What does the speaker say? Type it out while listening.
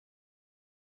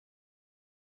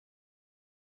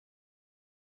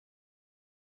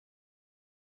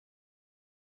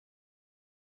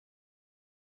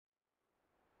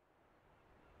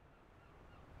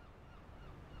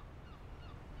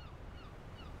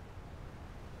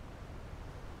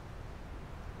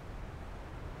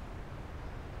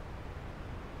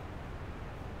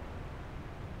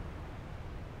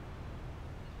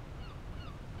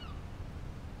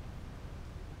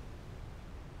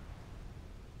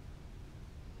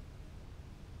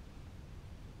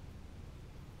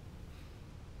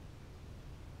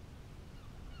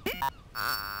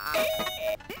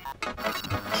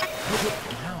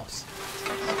House.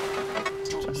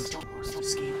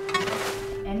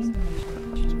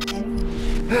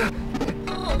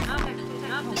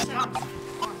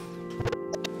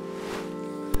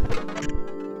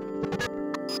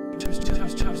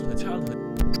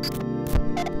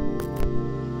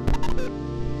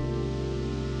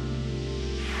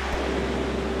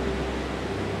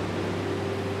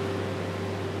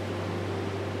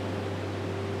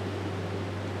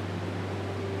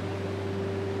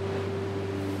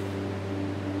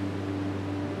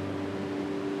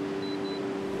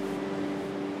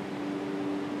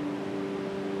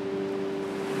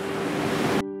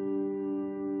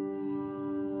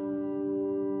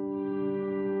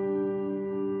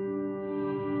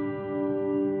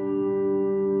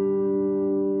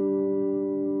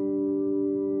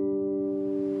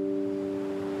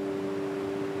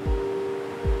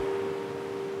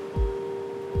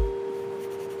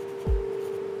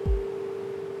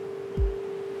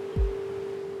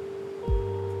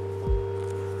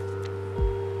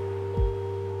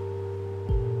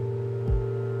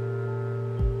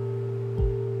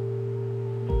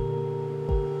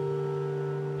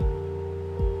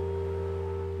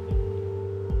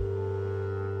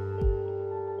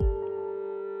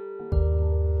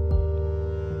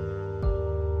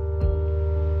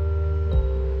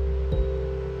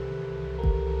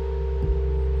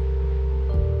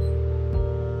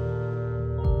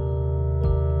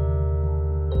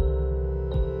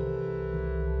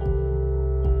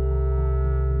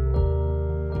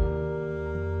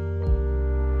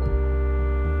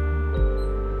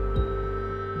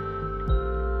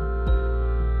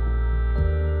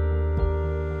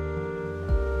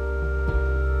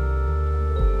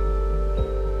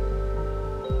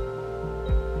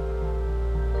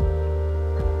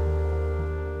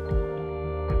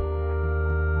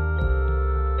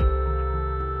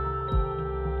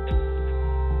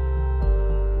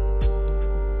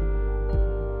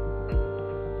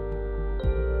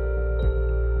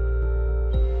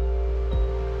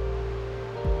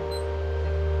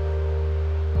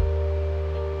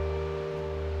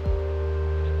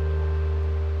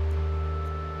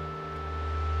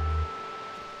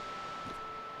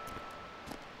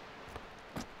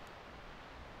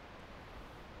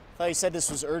 I thought you said this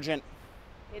was urgent.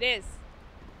 It is.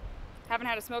 Haven't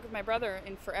had a smoke with my brother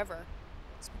in forever.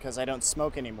 It's because I don't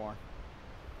smoke anymore.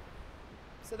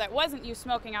 So that wasn't you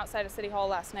smoking outside of City Hall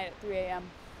last night at 3 a.m.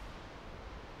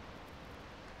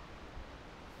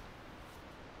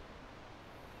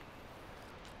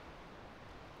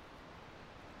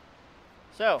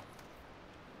 So,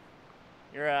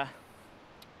 you're,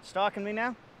 stalking me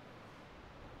now?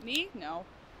 Me? No.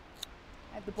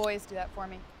 I had the boys do that for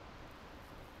me.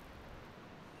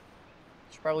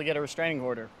 Should probably get a restraining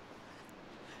order.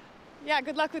 Yeah,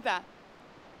 good luck with that.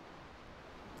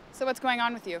 So what's going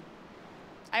on with you?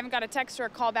 I haven't got a text or a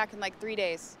call back in like 3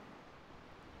 days.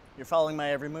 You're following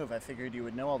my every move. I figured you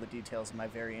would know all the details of my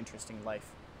very interesting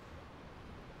life.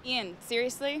 Ian,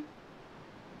 seriously?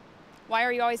 Why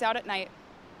are you always out at night?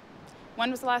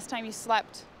 When was the last time you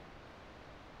slept?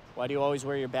 Why do you always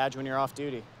wear your badge when you're off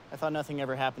duty? I thought nothing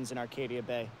ever happens in Arcadia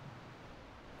Bay.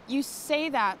 You say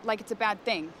that like it's a bad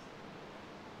thing.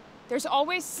 There's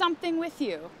always something with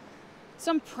you.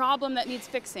 Some problem that needs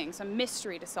fixing, some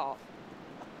mystery to solve.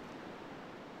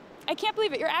 I can't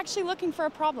believe it. You're actually looking for a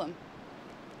problem.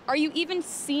 Are you even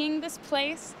seeing this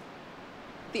place?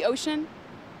 The ocean?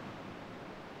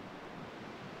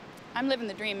 I'm living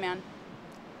the dream, man.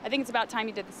 I think it's about time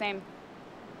you did the same.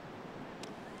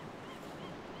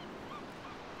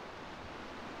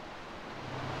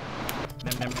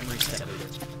 Memory set.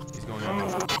 He's going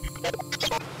on.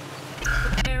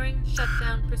 Preparing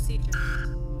shutdown procedures.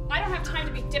 I don't have time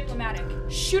to be diplomatic.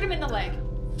 Shoot him in the leg.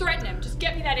 Threaten him. Just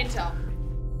get me that intel.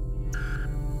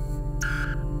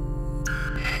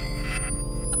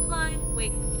 Applying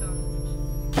wake charge.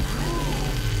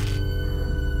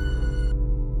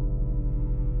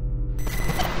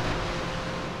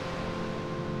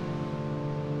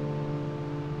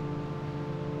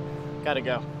 Gotta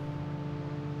go.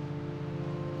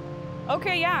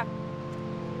 Okay, yeah.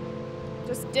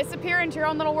 Just disappear into your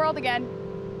own little world again.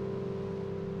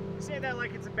 You say that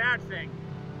like it's a bad thing.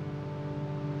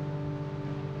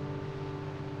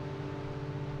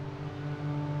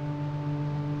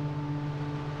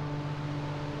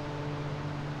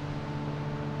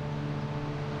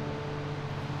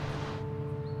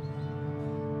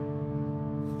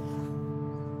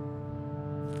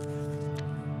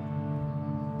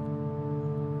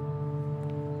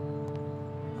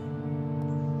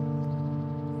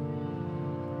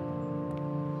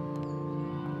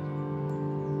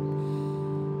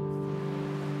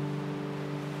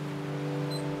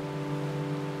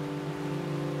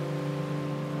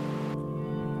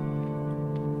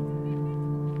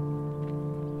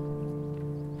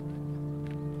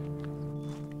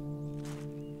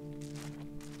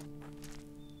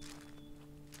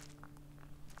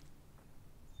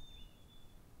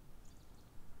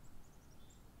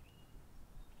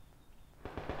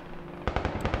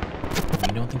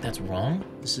 think that's wrong?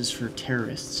 This is for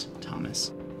terrorists,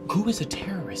 Thomas. Who is a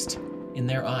terrorist in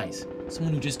their eyes?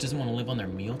 Someone who just doesn't want to live on their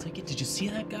meal ticket? Did you see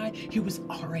that guy? He was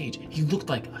our age. He looked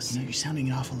like us. You know, you're sounding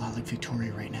an awful lot like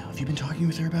Victoria right now. Have you been talking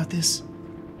with her about this?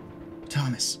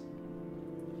 Thomas,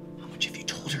 how much have you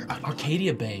told her?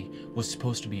 Arcadia Bay was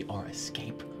supposed to be our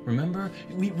escape. Remember?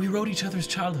 We wrote each other's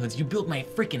childhoods. You built my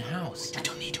freaking house. I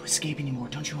don't need to escape anymore,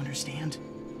 don't you understand?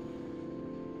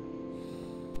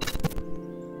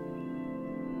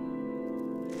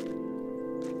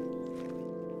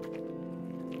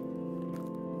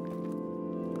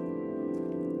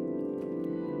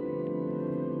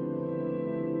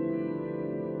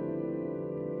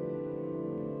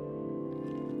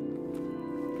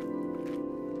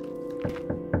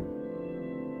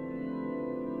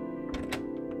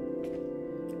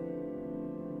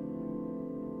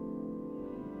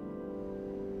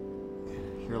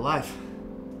 You're alive.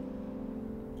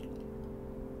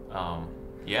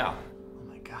 Yeah. Oh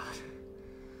my God.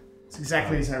 It's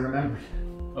exactly as I remembered.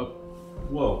 Oh,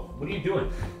 whoa. What are you doing?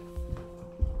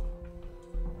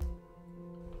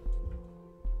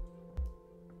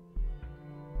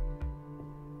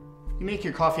 You make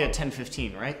your coffee at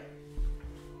 10:15, right?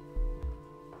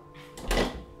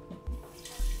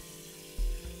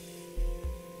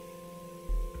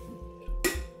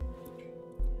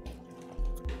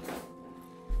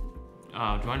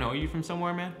 Do I know you from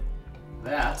somewhere, man?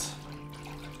 That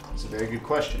is a very good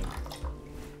question.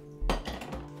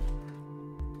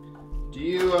 Do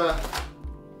you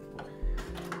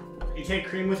take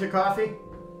cream with your coffee?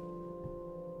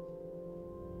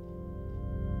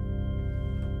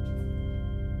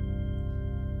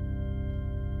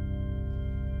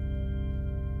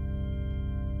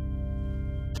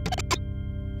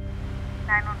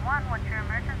 What's your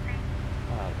emergency?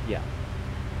 Yeah.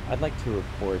 I'd like to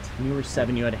report. When you were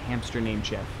 7, you had a hamster named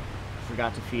Jeff. You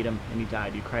forgot to feed him, and he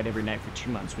died. You cried every night for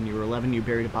 2 months. When you were 11, you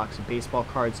buried a box of baseball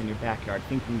cards in your backyard,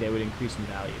 thinking they would increase in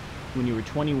value. When you were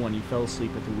 21, you fell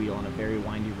asleep at the wheel on a very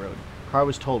windy road. Car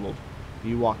was totaled, but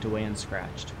you walked away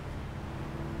unscratched.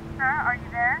 Sir, are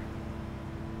you there?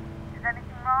 Is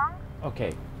anything wrong?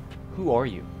 Okay, who are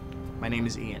you? My name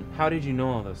is Ian. How did you know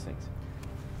all those things?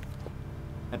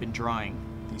 I've been drawing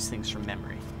these things from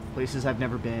memory. Places I've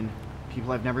never been,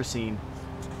 people I've never seen,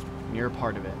 and you're a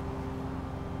part of it.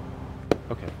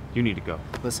 Okay, you need to go.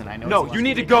 Listen, I know. No, it's you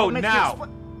need to last go minute. now!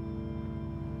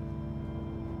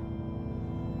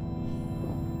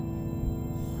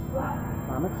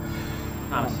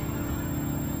 Thomas.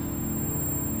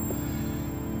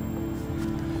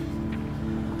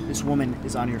 This woman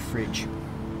is on your fridge.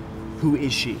 Who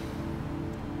is she?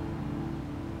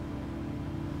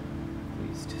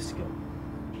 Please, just go.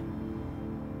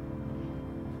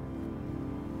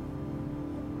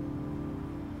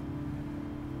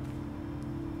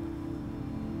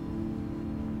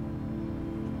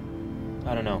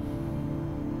 I don't know.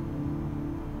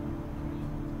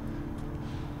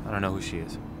 I don't know who she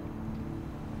is.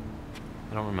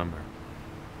 I don't remember.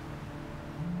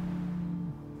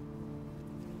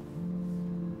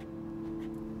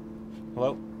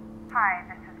 Hello? Hi,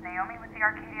 this is Naomi with the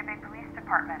Arcadia Bay Police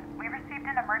Department. We received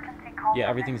an emergency call. Yeah,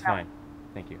 everything's fine.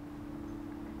 Thank you.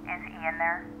 Is Ian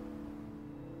there?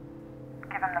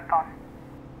 Give him the phone.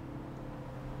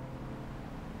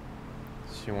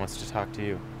 She wants to talk to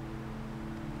you.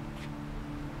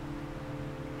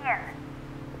 Ian,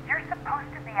 you're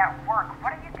supposed to be at work.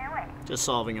 What are you doing? Just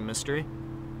solving a mystery.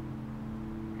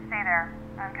 Stay there.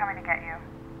 I'm coming to get you.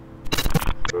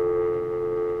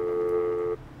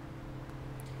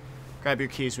 Grab your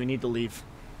keys, we need to leave.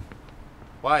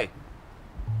 Why?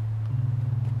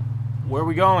 Where are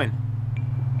we going?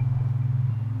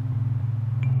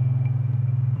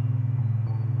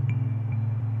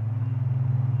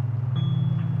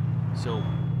 So,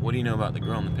 what do you know about the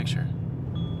girl in the picture?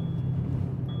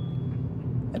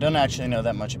 I don't actually know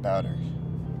that much about her.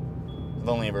 I've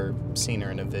only ever seen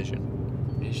her in a vision.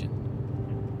 Vision?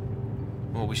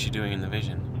 What was she doing in the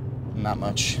vision? Not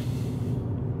much.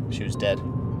 She was dead.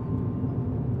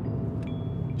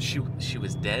 She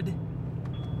was dead?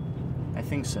 I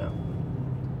think so.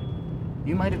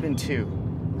 You might have been too.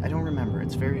 I don't remember.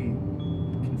 It's very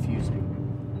confusing.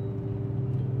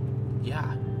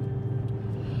 Yeah.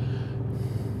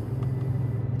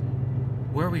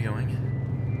 Where are we going?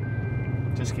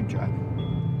 Just keep driving.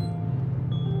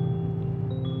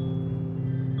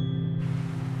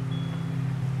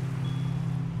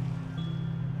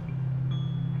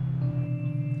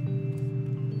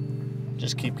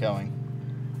 Just keep going.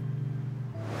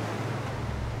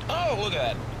 Oh, look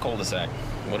at that cul-de-sac.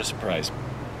 What a surprise.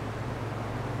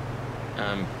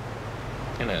 I'm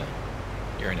gonna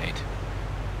urinate.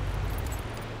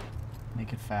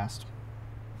 Make it fast.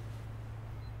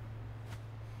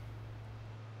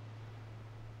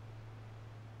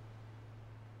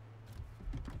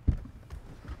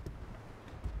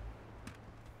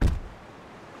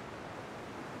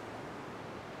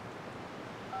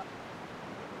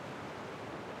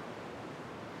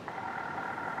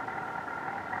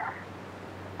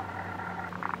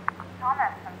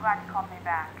 Thomas, I'm glad you called me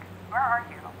back. Where are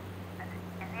you?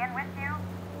 Is Ian with you?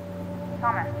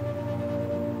 Thomas?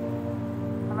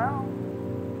 Hello?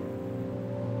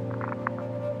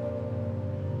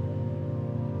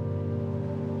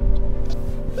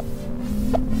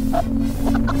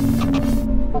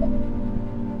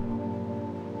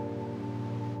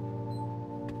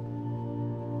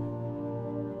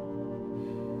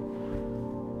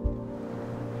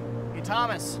 Hey,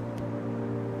 Thomas.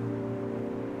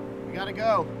 We gotta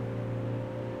go.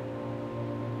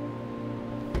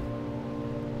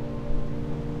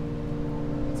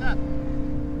 What's up?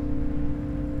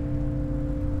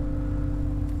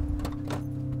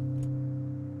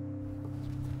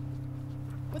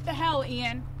 What the hell,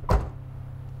 Ian?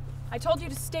 I told you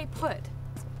to stay put.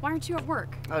 Why aren't you at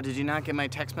work? Oh, did you not get my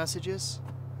text messages?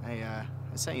 I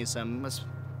sent you some. Must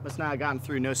not have gotten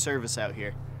through. No service out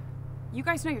here. You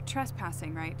guys know you're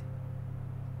trespassing, right?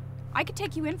 I could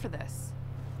take you in for this.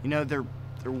 You know, there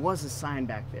was a sign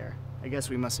back there. I guess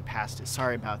we must have passed it.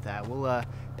 Sorry about that. We'll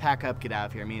pack up, get out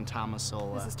of here. Me and Thomas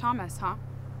will. This is Thomas, huh?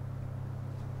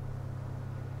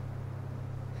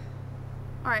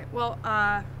 All right, well,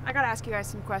 I gotta ask you guys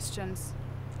some questions.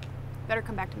 Better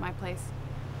come back to my place.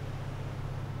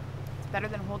 It's better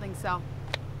than holding cell.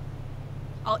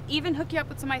 I'll even hook you up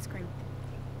with some ice cream.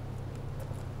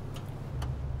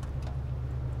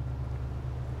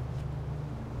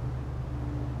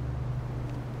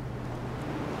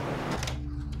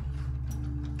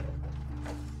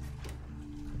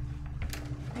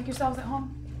 Make yourselves at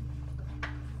home.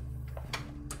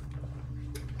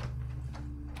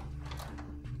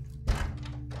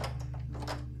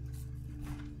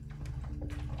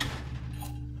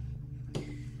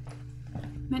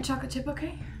 Mint chocolate chip,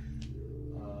 okay?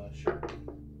 Sure.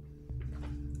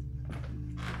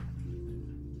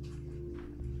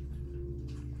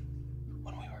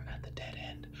 When we were at the dead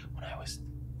end, when I was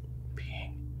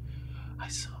peeing, I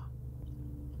saw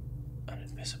an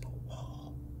invisible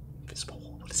wall. Invisible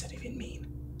wall? What does that even mean?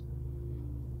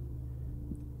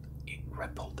 It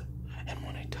rippled, and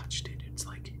when I touched it, it's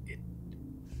like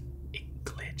it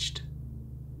glitched.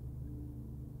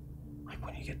 Like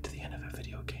when you get to the end of a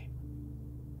video game.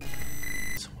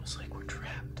 It's almost like we're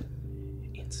trapped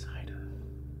inside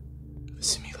a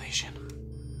simulation.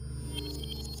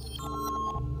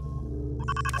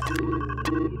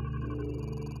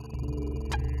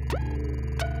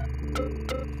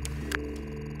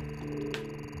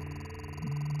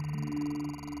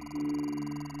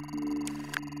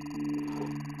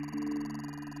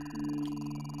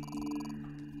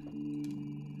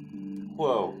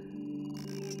 Whoa.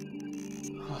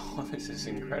 Oh, this is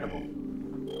incredible.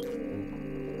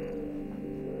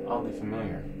 Oddly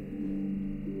familiar.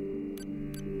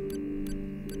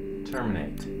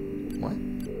 Terminate. What?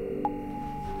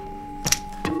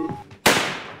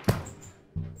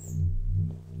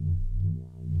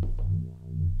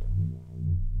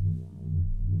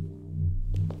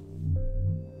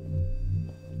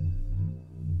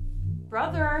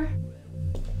 Brother!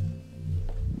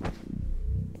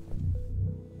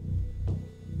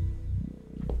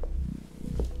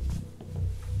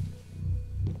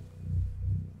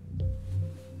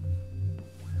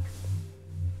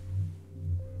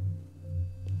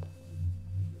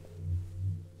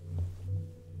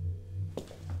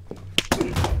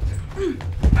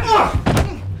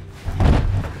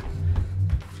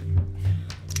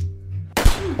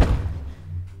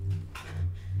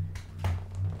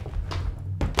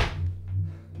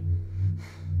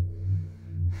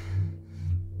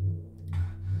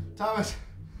 Thomas.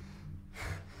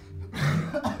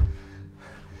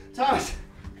 Thomas.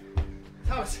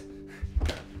 Thomas.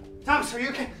 Thomas, are you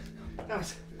okay?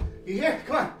 Thomas, you here?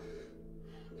 Come on.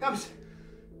 Thomas.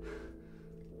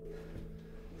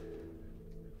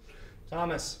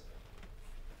 Thomas.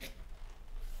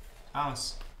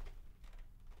 Thomas.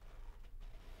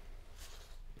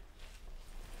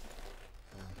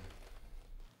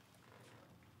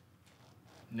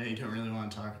 No, you don't really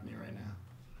want to talk to me right now.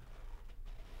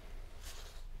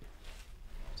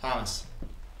 Thomas.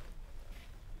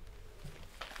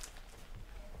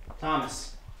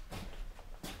 Thomas.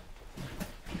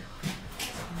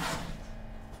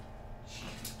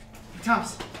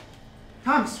 Thomas.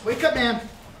 Thomas, wake up, man.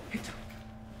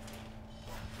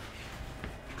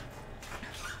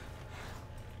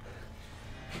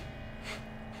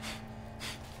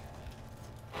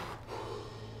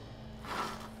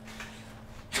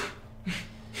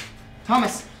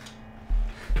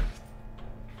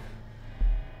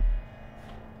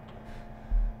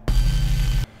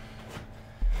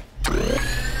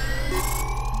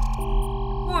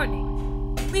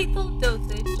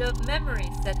 memory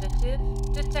sedative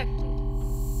detected.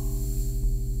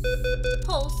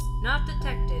 Pulse not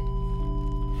detected.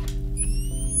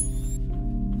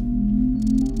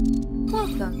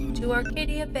 Welcome to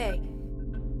Arcadia Bay.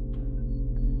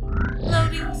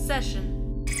 Loading session.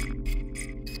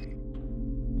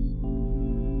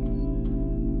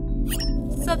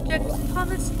 Subject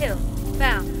Thomas Hill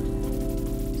found.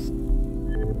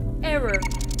 Error.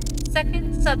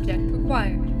 Second subject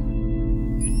required.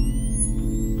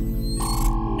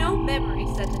 No memory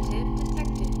sedative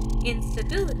detected.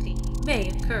 Instability may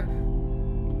occur.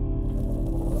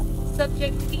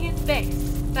 Subject Ian Banks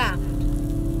found.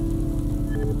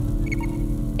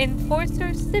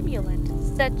 Enforcer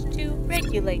simulant set to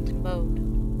regulate mode.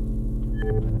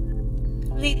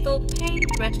 Lethal pain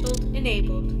threshold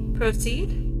enabled.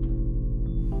 Proceed.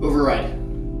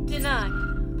 Override. Deny.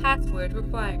 Password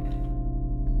required.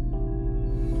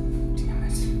 Damn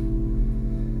it.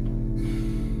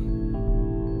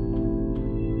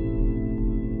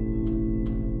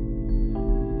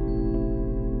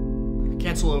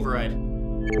 Cancel override.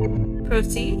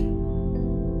 Proceed.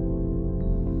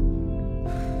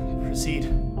 Proceed.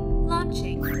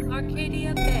 Launching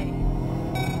Arcadia Bay.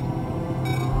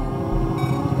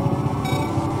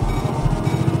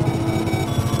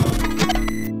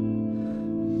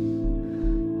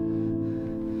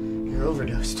 You're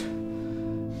overdosed.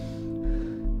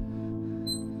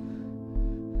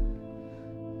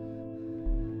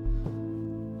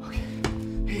 Okay.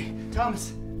 Hey,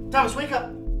 Thomas. Thomas, wake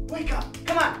up. Wake up.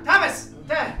 Come on, Thomas.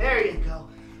 There you go. All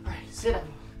right, sit up.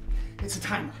 It's a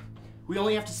timer. We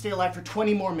only have to stay alive for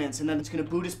 20 more minutes, and then it's gonna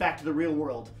boot us back to the real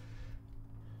world.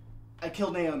 I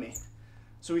killed Naomi,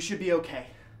 so we should be okay.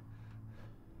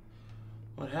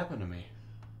 What happened to me?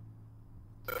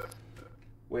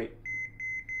 Wait.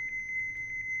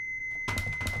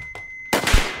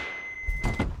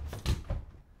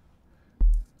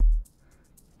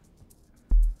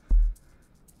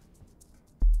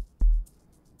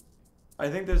 I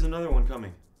think there's another one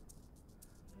coming.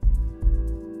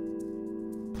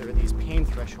 There are these pain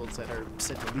thresholds that are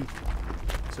set to leak.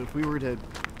 So if we were to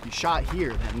be shot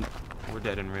here, then... We're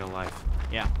dead in real life.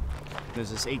 Yeah. There's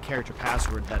this 8-character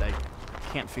password that I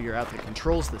can't figure out that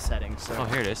controls the settings, so... Oh,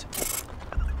 here it is.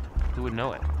 Who would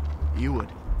know it? You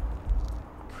would.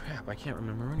 Crap, I can't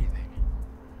remember anything.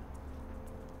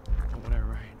 What would I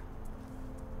write?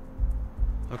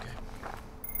 Okay.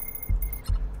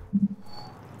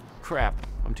 Crap,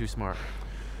 I'm too smart.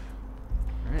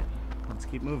 All right, let's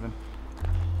keep moving.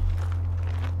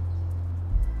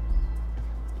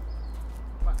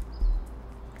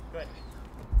 Good.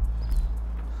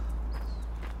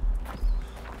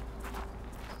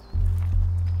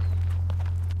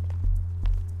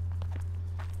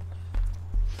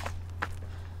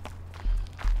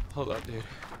 Hold up, dude.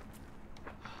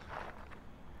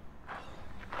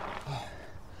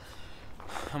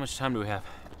 How much time do we have?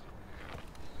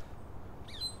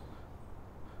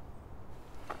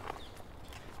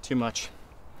 Too much.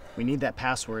 We need that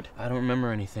password. I don't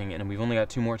remember anything, and we've only got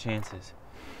 2 more chances.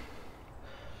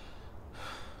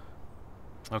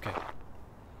 Okay.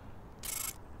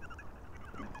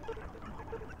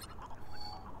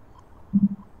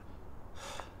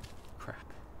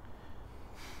 Crap.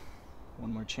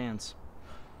 One more chance.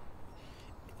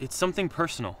 It's something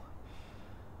personal.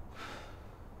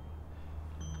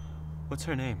 What's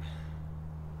her name?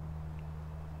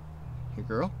 Your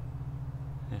girl?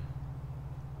 Yeah.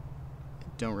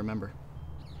 Don't remember.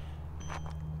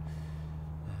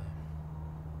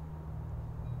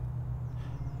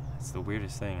 It's the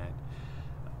weirdest thing.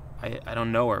 I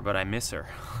don't know her, but I miss her.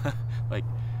 Like,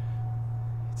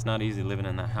 it's not easy living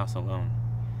in that house alone.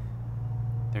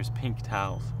 There's pink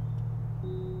towels.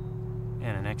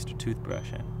 And an extra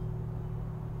toothbrush and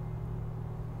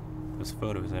those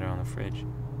photos that are on the fridge.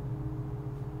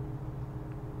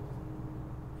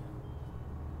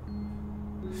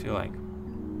 I feel like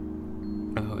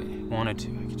if I wanted to,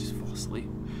 I could just fall asleep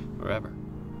forever.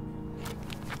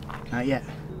 Not yet.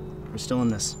 We're still in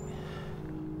this.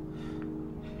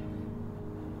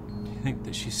 Do you think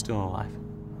that she's still alive?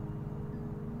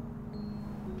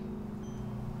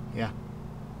 Yeah.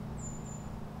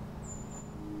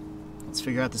 Let's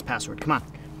figure out this password. Come on.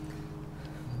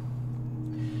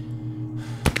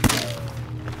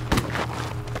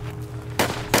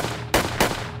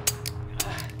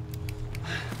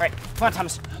 All right, come on,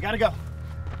 Thomas. We gotta go.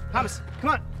 Thomas,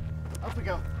 come on. Off we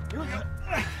go. Here we go.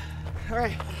 All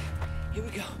right, here we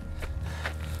go.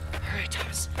 All right,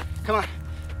 Thomas, come on.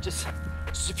 Just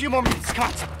a few more minutes. Come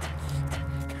on.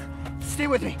 Stay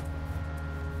with me.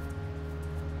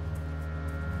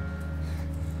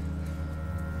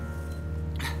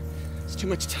 It's too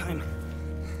much time.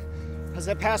 How's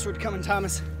that password coming,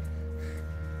 Thomas?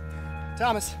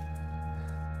 Thomas!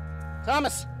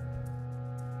 Thomas!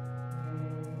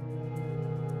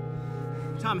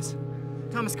 Thomas!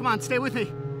 Thomas, come on, stay with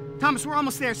me. Thomas, we're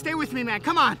almost there. Stay with me, man.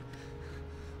 Come on!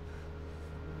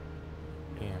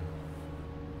 Ian.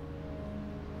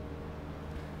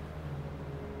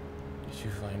 Did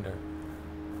you find her?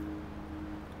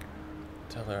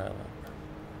 Tell her I love her.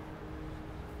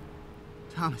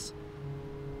 Thomas.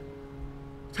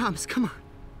 Thomas, come on.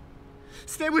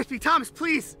 Stay with me, Thomas,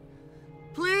 please.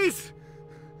 Please!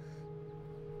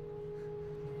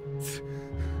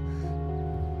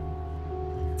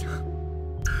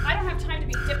 I don't have time to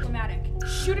be diplomatic.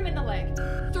 Shoot him in the leg.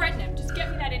 Threaten him. Just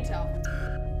get me that intel.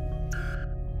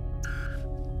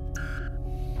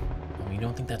 You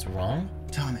don't think that's wrong?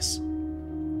 Thomas,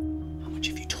 how much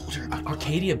have you told her about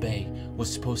Arcadia Bay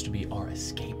was supposed to be our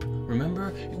escape.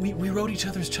 Remember? We wrote each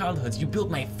other's childhoods. You built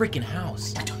my freaking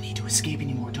house. I don't need to escape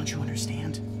anymore, don't you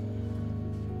understand?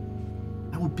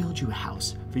 I will build you a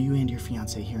house for you and your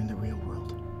fiancée here in the real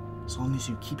world. As long as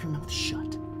you keep your mouth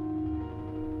shut.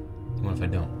 What if I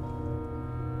don't?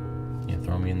 You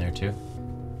throw me in there too?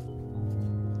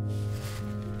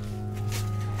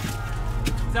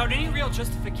 Without any real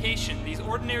justification, these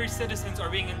ordinary citizens are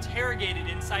being interrogated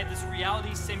inside this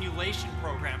reality simulation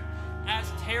program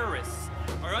as terrorists.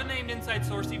 Our unnamed inside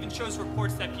source even shows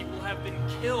reports that people have been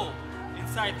killed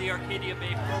inside the Arcadia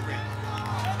Bay program.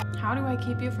 How do I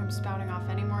keep you from spouting off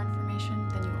any more information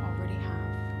than you already have?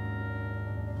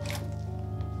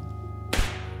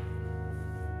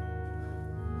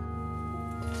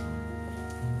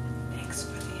 Thanks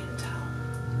for the intel.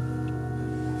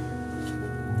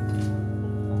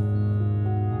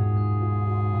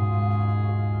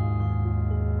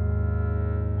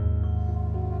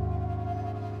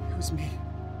 It was me.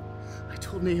 I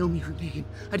told Naomi her name.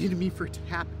 I didn't mean for it to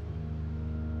happen.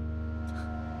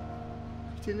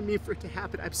 I didn't mean for it to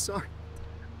happen. I'm sorry.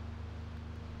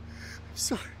 I'm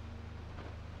sorry.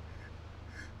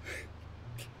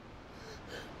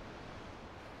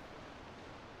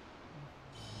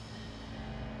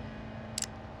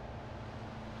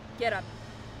 Get up.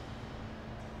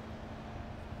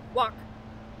 Walk.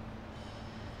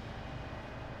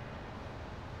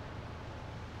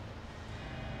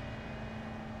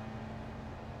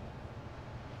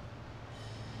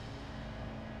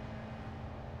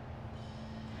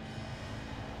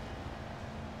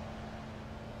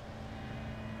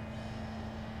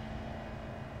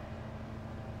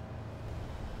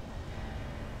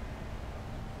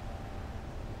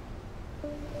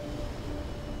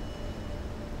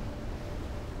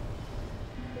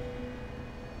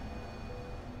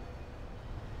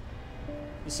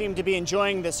 You seem to be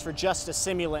enjoying this for just a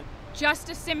simulant. Just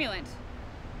a simulant.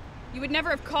 You would never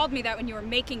have called me that when you were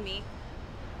making me.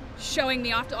 Showing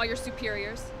me off to all your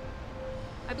superiors.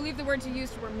 I believe the words you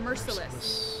used were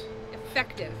merciless.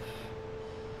 Effective.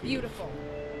 Beautiful.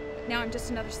 But now I'm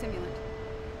just another simulant.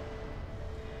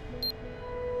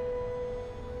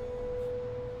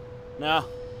 No.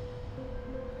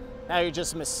 Now you're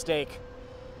just a mistake.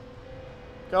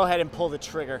 Go ahead and pull the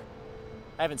trigger.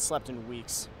 I haven't slept in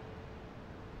weeks.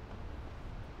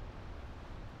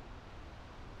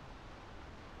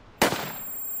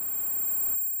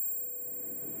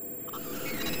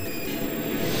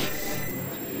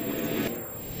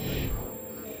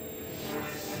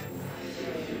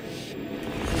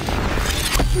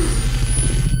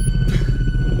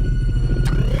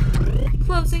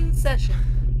 Closing session.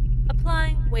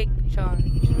 Applying wake charge.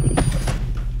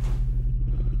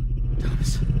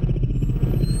 Thomas.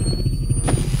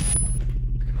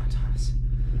 Come on, Thomas.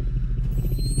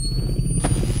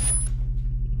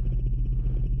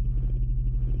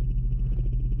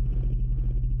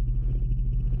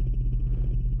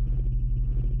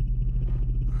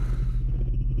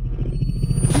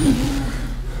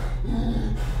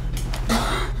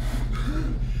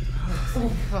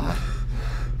 Oh, God.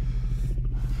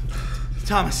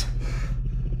 Thomas.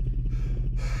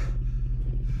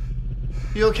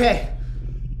 You okay?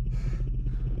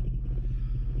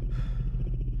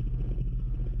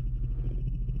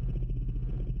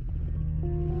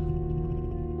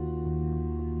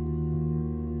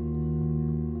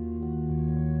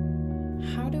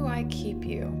 How do I keep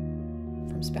you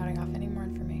from spouting off any more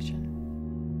information?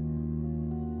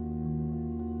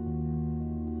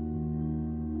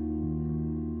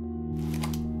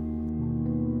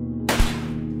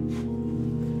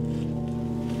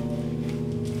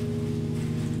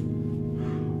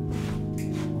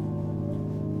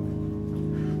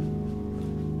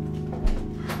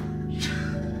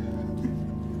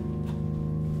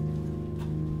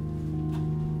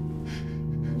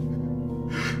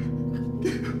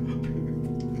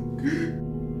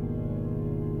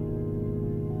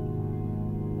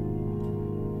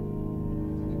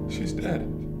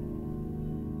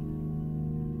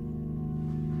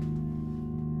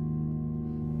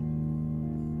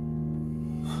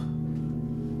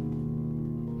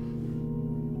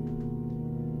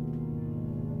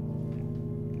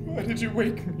 Why did you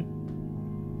wake me?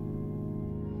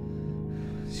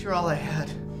 You're all I had.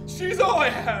 She's all I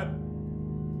had!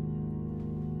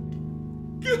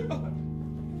 God!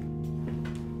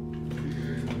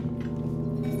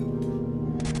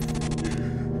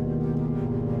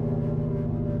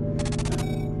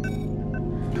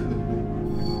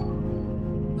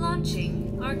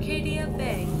 Launching Arcadia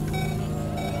Bay.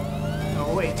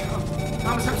 No, wait,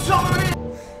 Thomas, I'm sorry!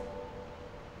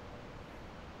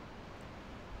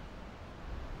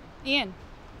 Ian,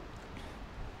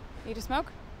 need a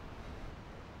smoke?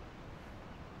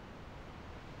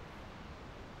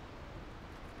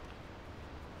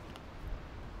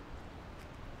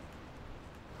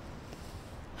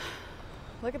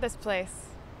 Look at this place.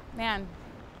 Man,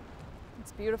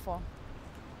 it's beautiful.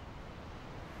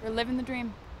 You're living the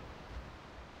dream.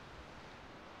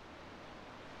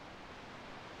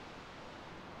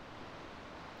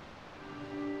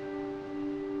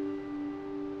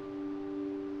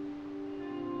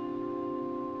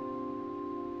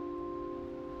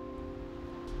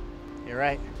 You're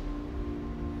right.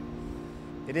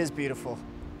 It is beautiful.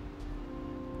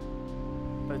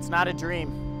 But it's not a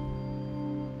dream.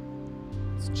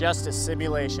 It's just a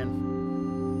simulation.